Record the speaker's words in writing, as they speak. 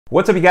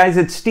What's up, you guys?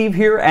 It's Steve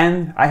here,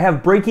 and I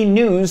have breaking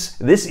news.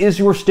 This is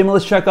your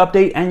stimulus check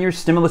update and your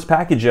stimulus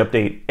package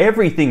update.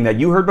 Everything that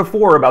you heard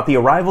before about the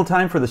arrival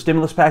time for the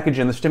stimulus package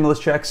and the stimulus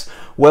checks,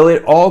 well,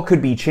 it all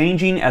could be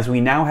changing as we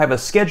now have a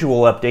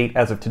schedule update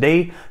as of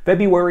today,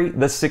 February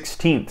the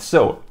 16th.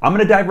 So I'm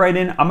going to dive right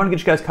in. I'm going to get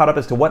you guys caught up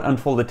as to what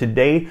unfolded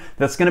today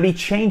that's going to be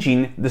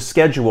changing the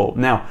schedule.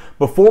 Now,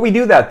 before we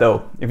do that,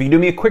 though, if you can do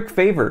me a quick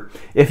favor,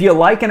 if you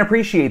like and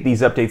appreciate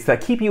these updates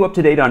that keep you up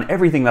to date on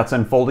everything that's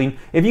unfolding,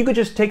 if you could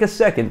just take a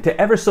second to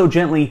ever so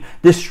gently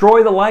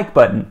destroy the like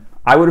button.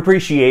 I would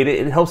appreciate it.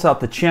 It helps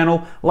out the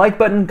channel. Like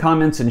button,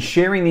 comments, and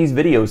sharing these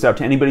videos out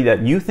to anybody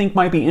that you think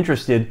might be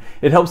interested.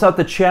 It helps out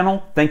the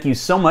channel. Thank you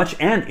so much.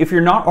 And if you're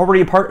not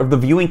already a part of the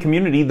viewing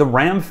community, the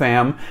Ram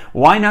fam,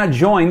 why not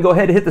join? Go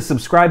ahead and hit the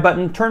subscribe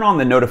button. Turn on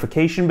the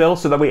notification bell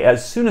so that way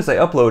as soon as I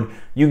upload,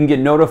 you can get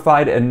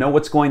notified and know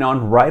what's going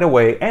on right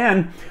away.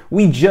 And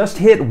we just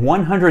hit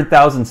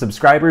 100,000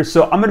 subscribers,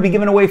 so I'm going to be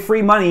giving away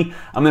free money.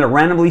 I'm going to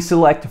randomly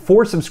select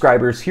 4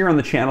 subscribers here on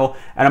the channel,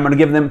 and I'm going to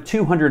give them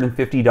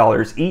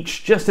 $250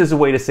 each, just as a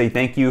way to say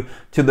thank you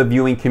to the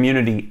viewing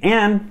community.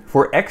 And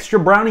for extra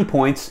brownie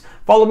points,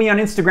 follow me on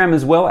Instagram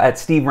as well at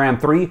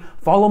SteveRam3.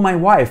 Follow my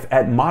wife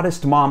at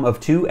ModestMom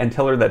of2 and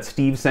tell her that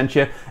Steve sent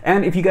you.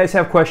 And if you guys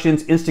have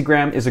questions,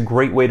 Instagram is a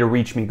great way to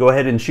reach me. Go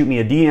ahead and shoot me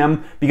a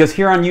DM, because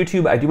here on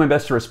YouTube, I do my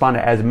best to respond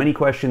to as many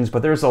questions,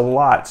 but there's a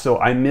lot, so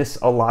I miss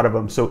a lot of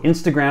them. So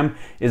Instagram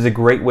is a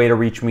great way to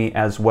reach me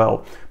as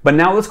well. But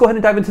now let's go ahead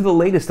and dive into the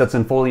latest that's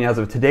unfolding as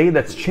of today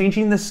that's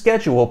changing the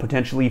schedule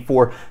potentially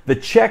for the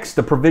checks,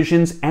 the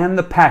provisions, and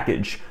the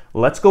package.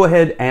 Let's go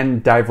ahead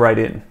and dive right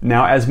in.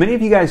 Now, as many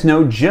of you guys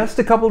know, just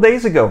a couple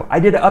days ago, I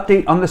did an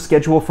update on the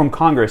schedule from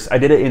Congress. I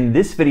did it in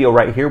this video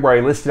right here where I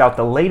listed out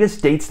the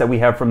latest dates that we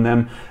have from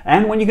them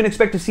and when you can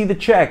expect to see the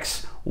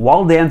checks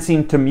while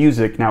dancing to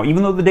music. Now,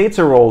 even though the dates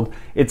are old,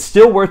 it's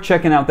still worth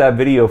checking out that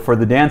video for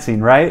the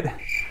dancing, right?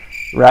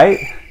 Right?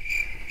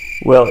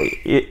 Well,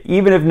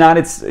 even if not,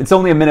 it's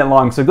only a minute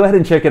long, so go ahead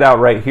and check it out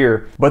right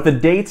here. But the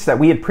dates that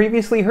we had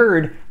previously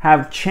heard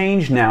have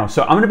changed now.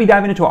 So I'm going to be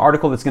diving into an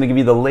article that's going to give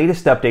you the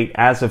latest update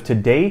as of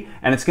today,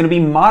 and it's going to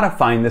be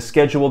modifying the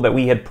schedule that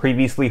we had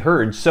previously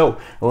heard. So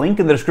link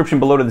in the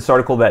description below to this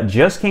article that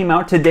just came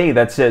out today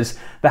that says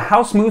the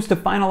House moves to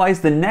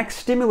finalize the next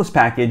stimulus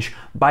package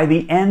by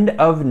the end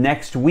of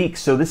next week.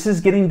 So this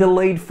is getting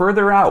delayed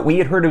further out. We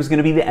had heard it was going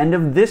to be the end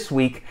of this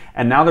week,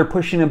 and now they're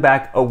pushing it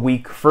back a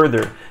week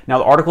further. Now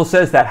the article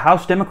says that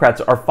House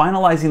Democrats are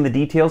finalizing the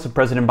details of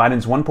President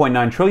Biden's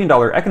 $1.9 trillion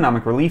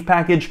economic relief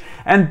package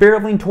and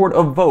barreling toward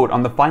a vote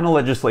on the final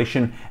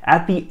legislation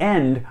at the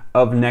end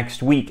of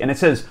next week. And it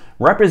says,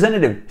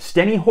 Representative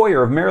Steny H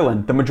of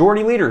Maryland, the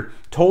majority leader,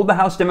 told the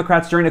House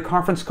Democrats during a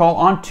conference call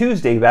on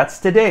Tuesday, that's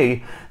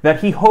today,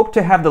 that he hoped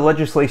to have the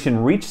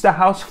legislation reach the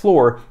House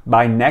floor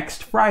by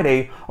next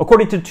Friday,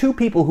 according to 2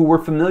 people who were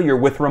familiar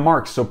with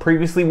remarks. So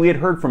previously we had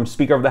heard from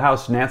Speaker of the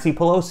House Nancy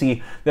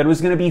Pelosi that it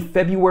was going to be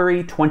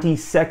February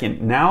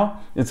 22nd.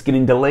 Now it's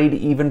getting delayed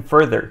even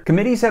further.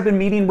 Committees have been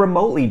meeting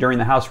remotely during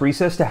the House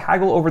recess to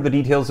haggle over the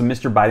details of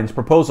Mr. Biden's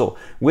proposal,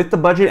 with the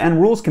Budget and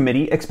Rules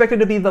Committee expected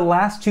to be the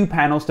last 2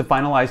 panels to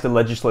finalize the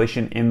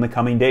legislation in the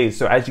coming days.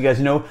 So as you guys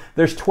know,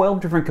 there's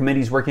 12 different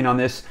committees working on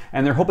this,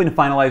 and they're hoping to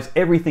finalize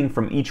everything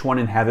from each one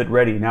and have it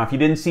ready. Now, if you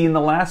didn't see in the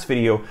last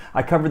video,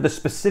 I covered the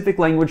specific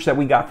language that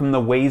we got from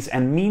the Ways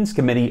and Means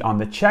Committee on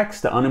the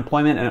checks, the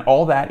unemployment, and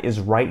all that is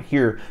right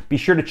here. Be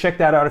sure to check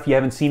that out if you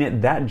haven't seen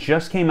it. That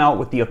just came out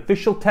with the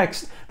official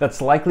text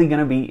that's likely going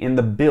to be in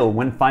the bill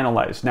when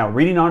finalized. Now,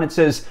 reading on, it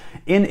says,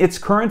 in its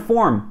current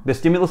form, the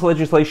stimulus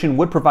legislation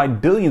would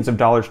provide billions of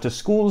dollars to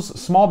schools,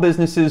 small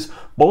businesses,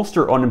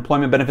 bolster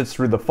unemployment benefits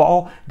through the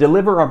fall,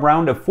 deliver a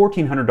round of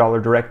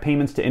 $1,400 direct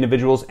payments to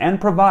individuals, and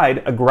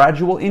provide a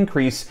gradual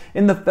increase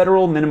in the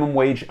federal minimum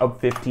wage of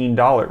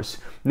 $15.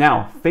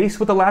 Now, faced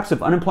with a lapse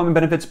of unemployment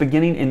benefits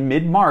beginning in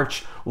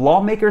mid-March,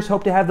 lawmakers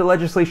hope to have the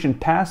legislation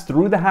passed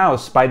through the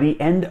House by the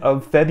end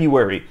of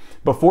February.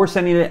 Before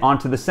sending it on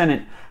to the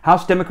Senate,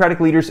 House Democratic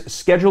leaders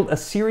scheduled a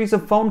series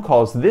of phone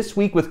calls this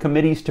week with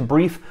committees to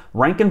brief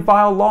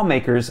rank-and-file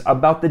lawmakers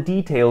about the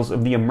details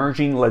of the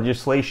emerging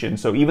legislation.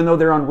 So even though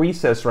they're on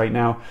recess right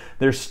now,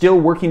 they're still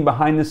working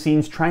behind the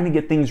scenes trying to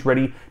get things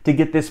ready to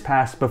get this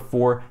passed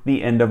before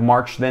the end of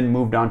March, then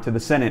moved on to the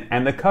Senate.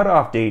 And the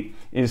cutoff date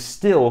is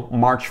still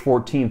March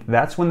 14th.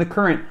 That's when the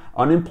current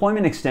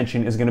unemployment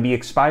extension is going to be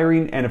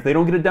expiring, and if they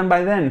don't get it done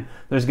by then,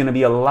 there's going to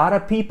be a lot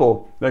of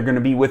people that are going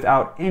to be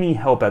without any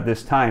help at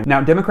this time.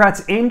 Now,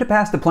 Democrats aim to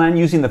pass the plan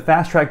using the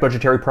fast-track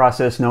budgetary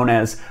process known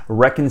as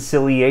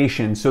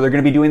reconciliation. So they're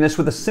going to be doing this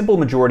with a simple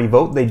majority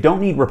vote. They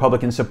don't need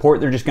Republican support.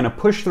 They're just going to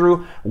push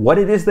through what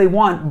it is they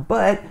want,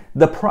 but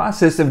the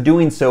process of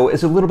doing so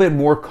is a little bit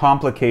more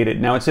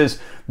complicated. Now, it says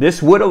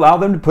this would allow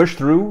them to push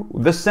through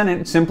the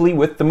Senate simply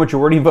with the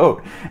majority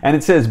vote. And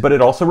it says, but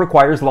it also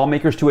requires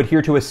lawmakers to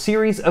adhere to a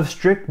series of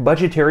strict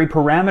budgetary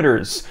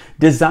parameters,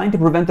 designed to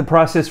prevent the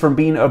process from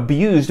being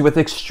abused with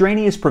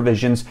extraneous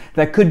provisions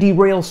that could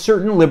derail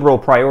certain liberal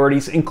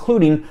priorities,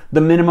 including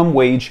the minimum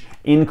wage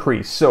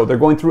increase. So they're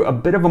going through a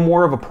bit of a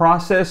more of a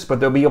process, but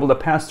they'll be able to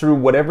pass through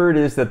whatever it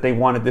is that they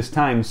want at this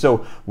time.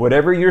 So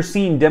whatever you're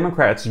seeing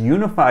Democrats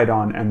unified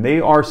on, and they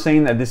are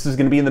saying that this is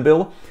going to be in the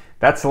bill,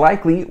 that's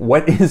likely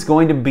what is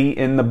going to be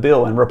in the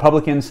bill. And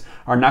Republicans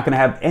are not going to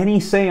have any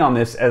say on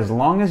this as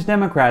long as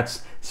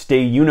Democrats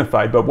stay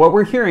unified. But what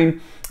we're hearing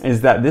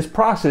is that this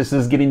process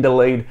is getting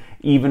delayed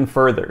even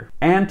further.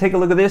 And take a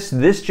look at this.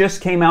 This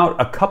just came out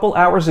a couple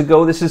hours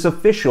ago. This is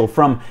official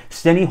from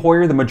Steny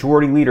H, the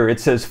majority leader. It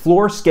says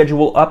floor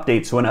schedule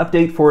update. So an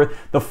update for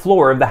the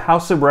floor of the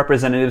House of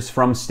Representatives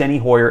from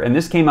Steny H. And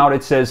this came out,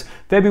 it says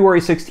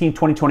February 16,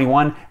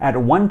 2021 at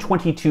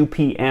 1:22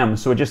 p.m.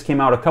 So it just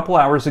came out a couple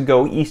hours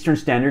ago, Eastern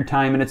Standard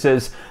Time. And it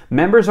says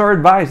members are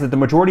advised that the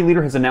majority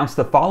leader has announced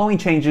the following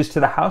changes to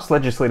the House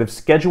legislative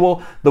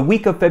schedule the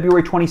week of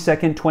February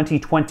 22nd,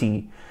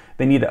 2020.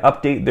 They need to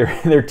update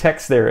their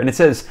text there. And it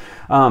says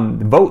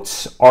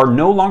votes are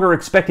no longer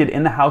expected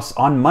in the House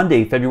on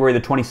Monday, February the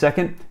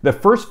 22nd. The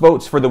first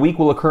votes for the week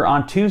will occur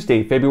on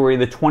Tuesday, February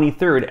the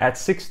 23rd at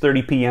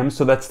 6:30 p.m.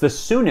 So that's the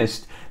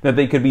soonest that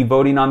they could be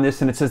voting on this.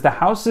 And it says the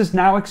House is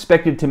now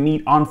expected to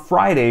meet on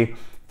Friday,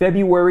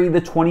 February the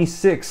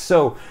 26th.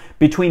 So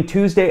between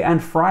Tuesday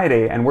and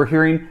Friday, and we're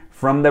hearing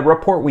from the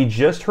report we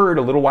just heard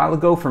a little while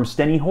ago from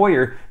Steny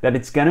H that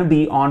it's going to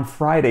be on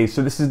Friday.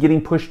 So this is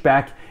getting pushed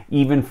back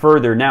even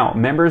further. Now,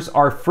 members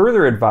are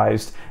further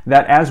advised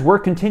that as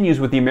work continues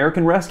with the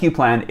American Rescue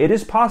Plan, it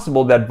is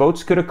possible that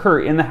votes could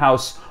occur in the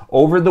House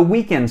over the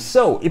weekend.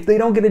 So if they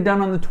don't get it done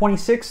on the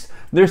 26th,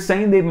 they're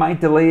saying they might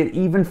delay it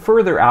even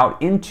further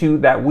out into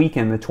that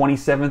weekend, the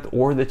 27th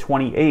or the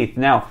 28th.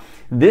 Now,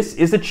 this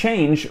is a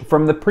change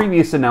from the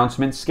previous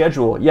announcement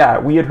schedule. Yeah,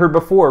 we had heard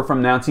before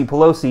from Nancy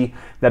Pelosi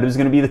that it was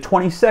going to be the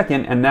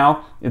 22nd, and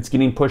now it's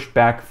getting pushed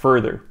back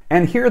further.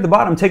 And here at the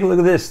bottom, take a look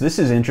at this. This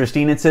is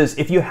interesting. It says,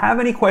 if you have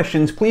any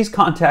questions, please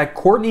contact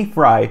Courtney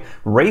Fry,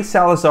 Ray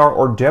Salazar,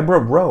 or Deborah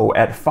Rowe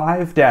at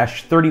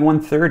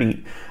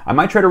 5-3130. I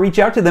might try to reach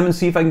out to them and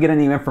see if I can get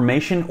any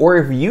information, or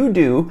if you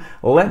do,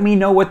 let me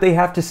know what they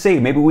have to say.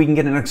 Maybe we can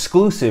get an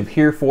exclusive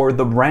here for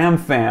the Ram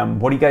Fam.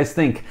 What do you guys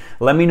think?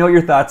 Let me know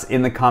your thoughts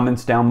in the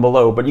comments down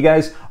below. But you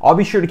guys, I'll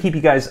be sure to keep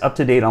you guys up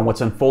to date on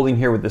what's unfolding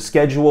here with the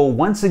schedule.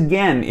 Once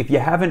again, if you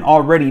haven't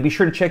already, be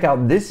sure to check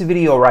out this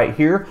video right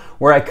here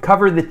where I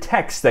cover the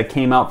text that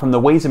came out from the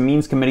Ways and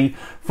Means Committee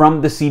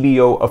from the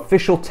CBO,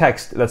 official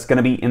text that's going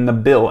to be in the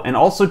bill. And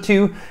also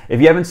too,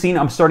 if you haven't seen,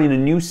 I'm starting a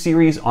new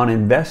series on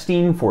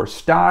investing for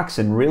stocks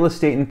and real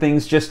estate and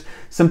things, just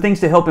some things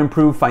to help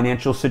improve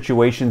financial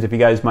situations if you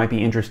guys might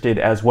be interested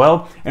as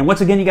well. And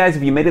once again, you guys,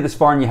 if you made it this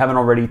far and you haven't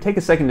already, take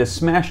a second to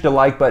smash the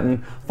like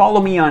button, follow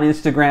me on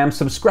Instagram,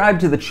 subscribe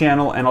to the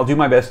channel, and I'll do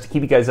my best to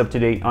keep you guys up to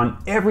date on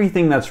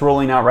everything that's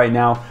rolling out right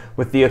now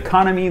with the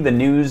economy, the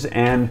news,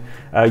 and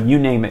you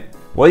name it.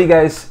 Well, you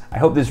guys, I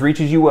hope this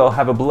reaches you well.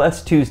 Have a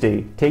blessed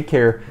Tuesday. Take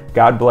care.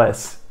 God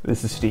bless.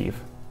 This is Steve.